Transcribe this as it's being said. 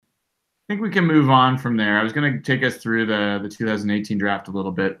think we can move on from there. I was going to take us through the 2018 draft a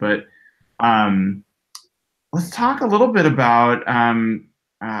little bit, but um, let's talk a little bit about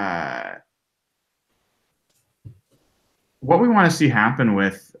what we want to see happen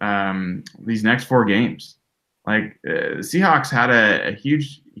with these next 4 games. Like the Seahawks had a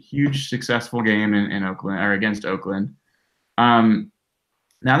huge successful game in Oakland or against Oakland. Now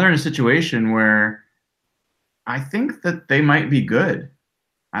they're in a situation where I think that they might be good.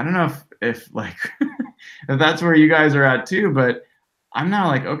 I don't know if like if that's where you guys are at too, but I'm now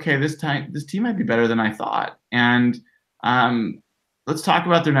like, okay, this team might be better than I thought. And let's talk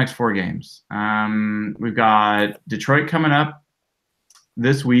about their next 4 games. We've got Detroit coming up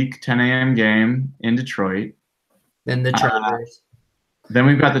this week, 10 a.m. game in Detroit. Then the Chargers. Then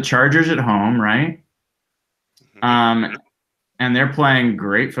we've got the Chargers at home, right? And they're playing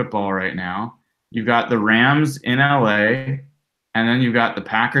great football right now. You've got the Rams in LA, and then you've got the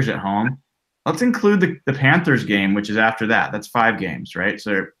Packers at home. Let's include the Panthers game, which is after that. That's 5 games, right?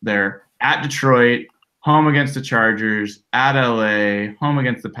 So they're at Detroit, home against the Chargers, at LA, home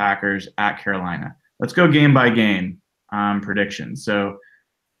against the Packers, at Carolina. Let's go game by game predictions. So,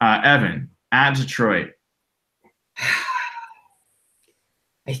 Evan, at Detroit.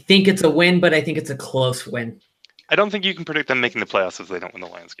 I think it's a win, but I think it's a close win. I don't think you can predict them making the playoffs if they don't win the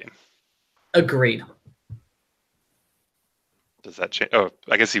Lions game. Agreed. Does that change? Oh,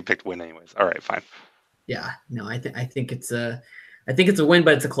 I guess you picked win anyways. All right, fine. Yeah, no, I think it's a win,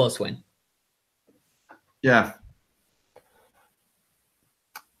 but it's a close win. Yeah.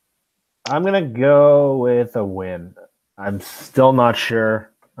 I'm gonna go with a win. I'm still not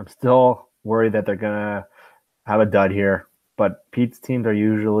sure. I'm still worried that they're gonna have a dud here. But Pete's teams are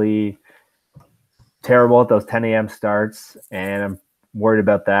usually terrible at those 10 a.m. starts, and I'm worried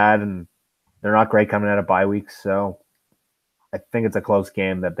about that. And they're not great coming out of bye weeks, so I think it's a close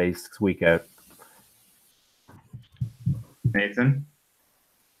game that they squeak out. Nathan?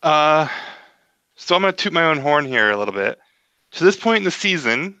 So I'm going to toot my own horn here a little bit. To this point in the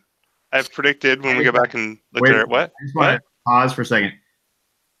season, I've predicted when we go back and look at it. What? I just want to pause for a second.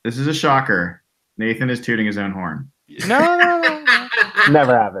 This is a shocker. Nathan is tooting his own horn. No.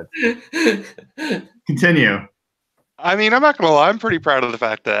 Never happened. Continue. I mean, I'm not going to lie. I'm pretty proud of the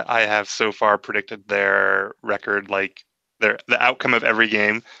fact that I have so far predicted their record, like the outcome of every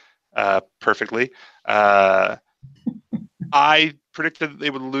game perfectly. I predicted they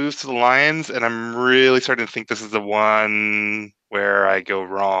would lose to the Lions, and I'm really starting to think this is the one where I go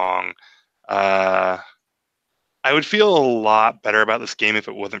wrong. I would feel a lot better about this game if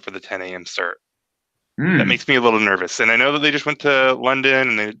it wasn't for the 10 a.m. start. That makes me a little nervous. And I know that they just went to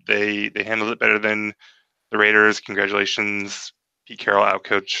London, and they handled it better than the Raiders. Congratulations, Pete Carroll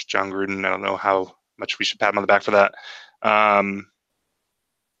outcoached John Gruden. I don't know how much we should pat him on the back for that. I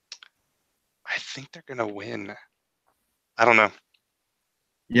think they're going to win. I don't know.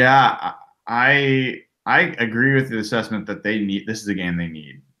 Yeah, I agree with the assessment that they need. This is a game they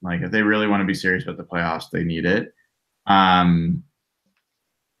need. Like, if they really want to be serious about the playoffs, they need it.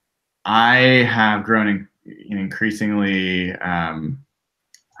 I have grown increasingly. I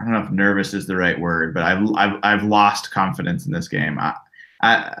don't know if nervous is the right word, but I've lost confidence in this game.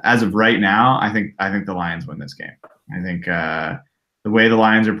 As of right now, I think the Lions win this game. I think the way the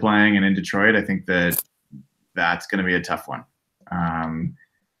Lions are playing and in Detroit, I think that's going to be a tough one.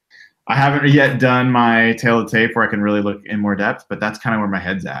 I haven't yet done my tail of the tape where I can really look in more depth, but that's kind of where my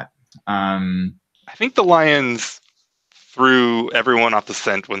head's at. I think the Lions threw everyone off the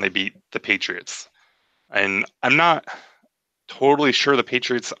scent when they beat the Patriots. And I'm not totally sure the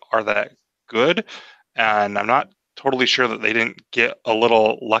Patriots are that good. And I'm not totally sure that they didn't get a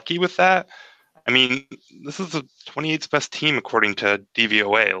little lucky with that. I mean, this is the 28th best team according to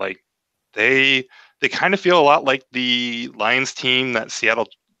DVOA. Like, they kind of feel a lot like the Lions team that Seattle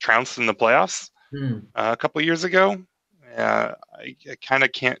trounced in the playoffs a couple of years ago. I kind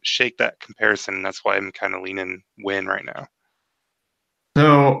of can't shake that comparison. That's why I'm kind of leaning win right now.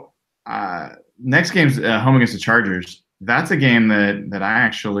 So next game's home against the Chargers. That's a game that I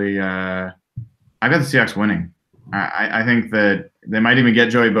actually I got the Seahawks winning. I think that they might even get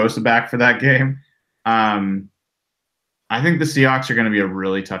Joey Bosa back for that game. I think the Seahawks are going to be a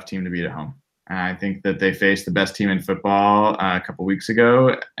really tough team to beat at home. I think that they faced the best team in football a couple weeks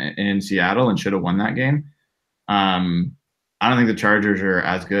ago in Seattle and should have won that game. I don't think the Chargers are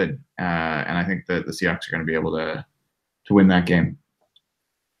as good, and I think that the Seahawks are going to be able to win that game.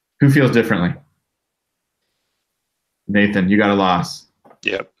 Who feels differently? Nathan, you got a loss.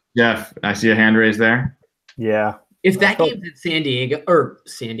 Yep. Jeff, I see a hand raised there. Yeah. If that game's in San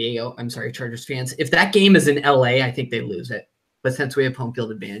Diego, I'm sorry, Chargers fans. If that game is in LA, I think they lose it. but since we have home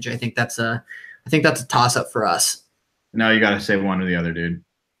field advantage, I think that's a toss up for us. No, you got to say one or the other, dude.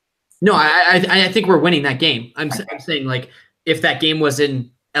 No, I think we're winning that game. I'm saying, like, if that game was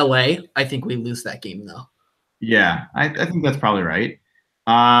in LA, I think we lose that game though. Yeah, I think that's probably right.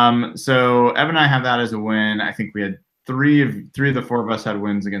 So Evan and I have that as a win. I think we had three of the four of us had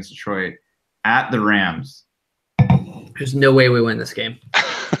wins against Detroit at the Rams. There's no way we win this game.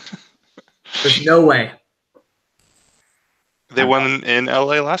 There's no way. They won in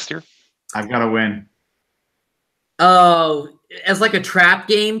LA last year. I've got to win. Oh, as like a trap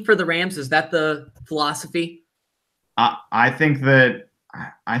game for the Rams, is that the philosophy? I think the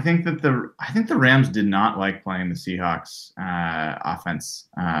Rams did not like playing the Seahawks offense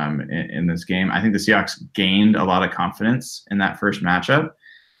in this game. I think the Seahawks gained a lot of confidence in that first matchup,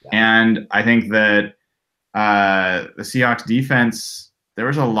 and I think that the Seahawks defense, there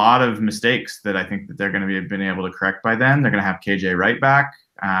was a lot of mistakes that I think that they're going to been able to correct by then. They're going to have KJ Wright back.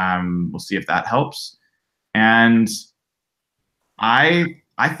 We'll see if that helps. And I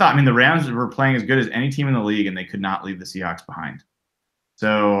thought, the Rams were playing as good as any team in the league, and they could not leave the Seahawks behind.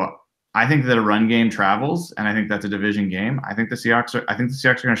 So I think that a run game travels, and I think that's a division game. I think the Seahawks are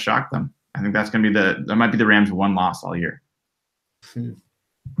going to shock them. I think that's going to be that might be the Rams' one loss all year.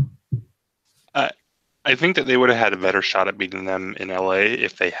 I think that they would have had a better shot at beating them in LA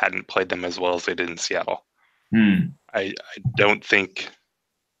if they hadn't played them as well as they did in Seattle. I don't think.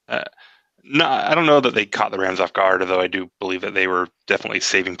 No, I don't know that they caught the Rams off guard, although I do believe that they were definitely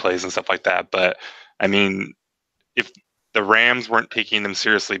saving plays and stuff like that. But if the Rams weren't taking them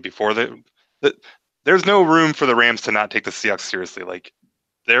seriously before there's no room for the Rams to not take the Seahawks seriously. Like,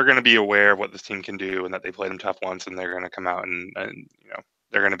 they're going to be aware of what this team can do and that they played them tough once, and they're going to come out and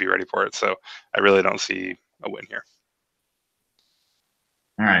they're going to be ready for it. So I really don't see a win here.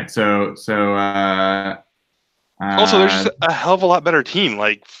 All right. So also, there's just a hell of a lot better team.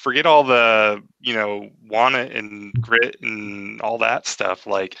 Like, forget all the, want it and grit and all that stuff.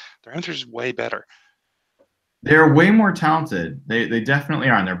 Like, the Rams are just way better. They're way more talented. They definitely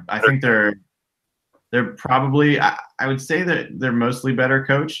are. And I think they're probably, I would say that they're mostly better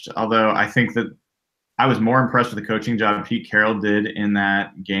coached, although I think that I was more impressed with the coaching job Pete Carroll did in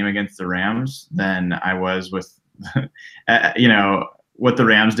that game against the Rams than I was with, what the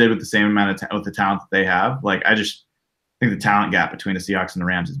Rams did with the same amount of with the talent that they have. Like, I just think the talent gap between the Seahawks and the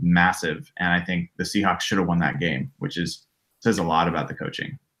Rams is massive, and I think the Seahawks should have won that game, which says a lot about the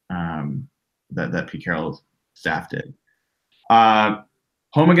coaching that Pete Carroll's staff did.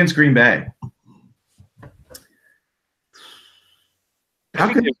 Home against Green Bay.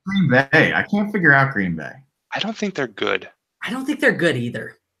 How could Green Bay? I can't figure out Green Bay. I don't think they're good. I don't think they're good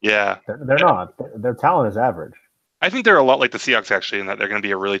either. Yeah. They're not. Their talent is average. I think they're a lot like the Seahawks, actually, in that they're going to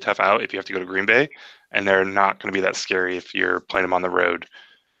be a really tough out if you have to go to Green Bay, and they're not going to be that scary if you're playing them on the road.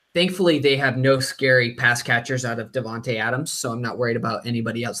 Thankfully, they have no scary pass catchers out of Devontae Adams, so I'm not worried about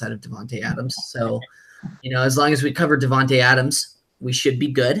anybody outside of Devontae Adams. So, as long as we cover Devontae Adams, we should be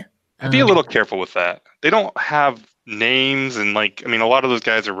good. I'd be a little careful with that. They don't have names, and a lot of those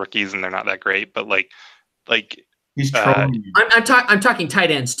guys are rookies, and they're not that great. But he's trolling you. I'm talking tight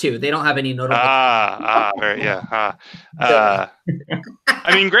ends too. They don't have any notable.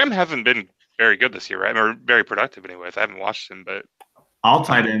 Graham hasn't been very good this year, right? Or very productive, anyways. I haven't watched him, but all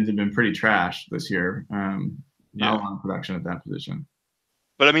tight ends have been pretty trash this year. Not a lot of production at that position.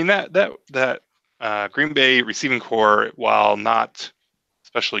 But that Green Bay receiving core, while not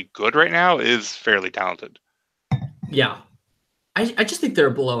especially good right now, is fairly talented. Yeah. I just think they're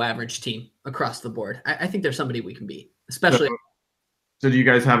a below average team across the board. I think they're somebody we can beat, especially. So do you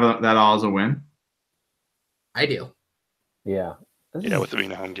guys have that all as a win? I do. Yeah. With it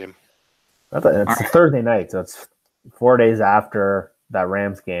being a home game. It's a Thursday night, so it's 4 days after that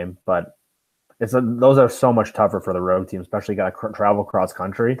Rams game. But those are so much tougher for the road team, especially got to travel cross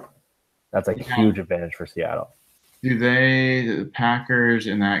country. That's a huge advantage for Seattle. The Packers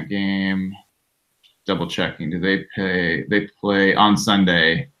in that game? Double checking. Do they play on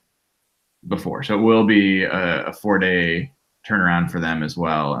Sunday before? So it will be a 4-day turnaround for them as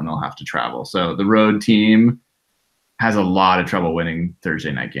well, and they'll have to travel. So the road team has a lot of trouble winning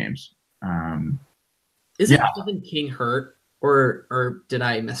Thursday night games. Isn't Evan King hurt, or did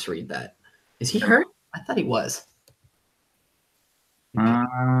I misread that? Is he hurt? I thought he was.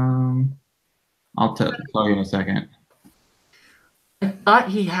 I'll tell you in a second. I thought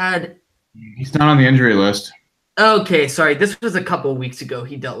he had. He's not on the injury list. Okay, sorry. This was a couple of weeks ago.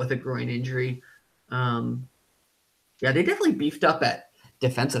 He dealt with a groin injury. They definitely beefed up at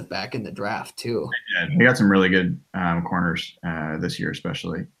defensive back in the draft too. They got some really good corners this year,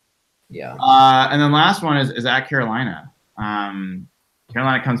 especially. Yeah. And then last one is at Carolina.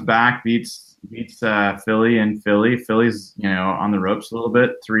 Carolina comes back, beats Philly and Philly. Philly's on the ropes a little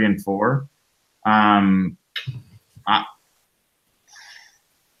bit, 3-4. I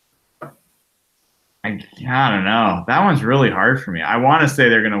don't know. That one's really hard for me. I want to say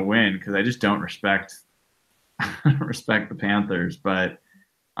they're going to win because I just don't respect the Panthers, but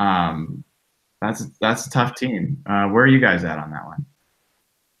that's a tough team. Where are you guys at on that one?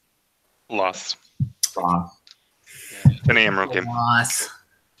 Loss. Loss. An Emerald game. Loss.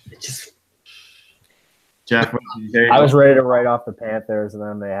 Jeff, what did you say? I was ready to write off the Panthers, and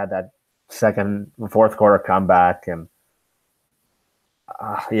then they had that fourth quarter comeback, and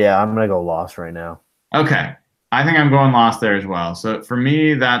I'm gonna go loss right now. Okay, I think I'm going loss there as well. So for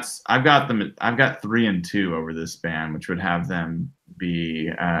me, I've got 3-2 over this span, which would have them be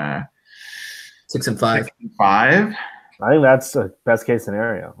 6-5. 6-5. I think that's a best case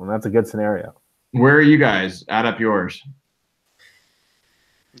scenario, and that's a good scenario. Where are you guys? Add up yours.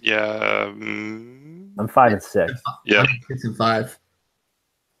 Yeah. I'm 5-6. Yeah. 6-5.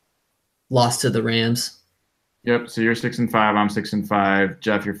 Lost to the Rams. Yep. So you're 6-5. I'm 6-5.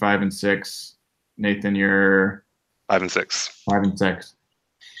 Jeff, you're 5-6. Nathan, you're 5-6. 5-6.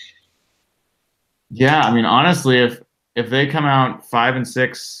 Yeah, I mean, honestly, if they come out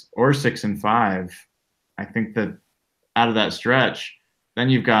 5-6 or 6-5, I think that out of that stretch, then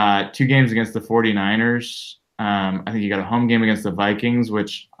you've got 2 games against the 49ers. I think you got a home game against the Vikings,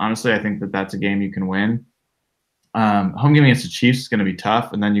 which honestly, I think that's a game you can win. Home game against the Chiefs is going to be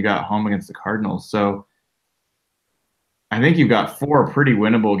tough, and then you got home against the Cardinals. So I think you've got 4 pretty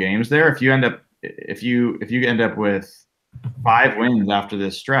winnable games there. If you end up with 5 wins after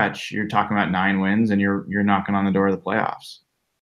this stretch, you're talking about 9 wins, and you're knocking on the door of the playoffs.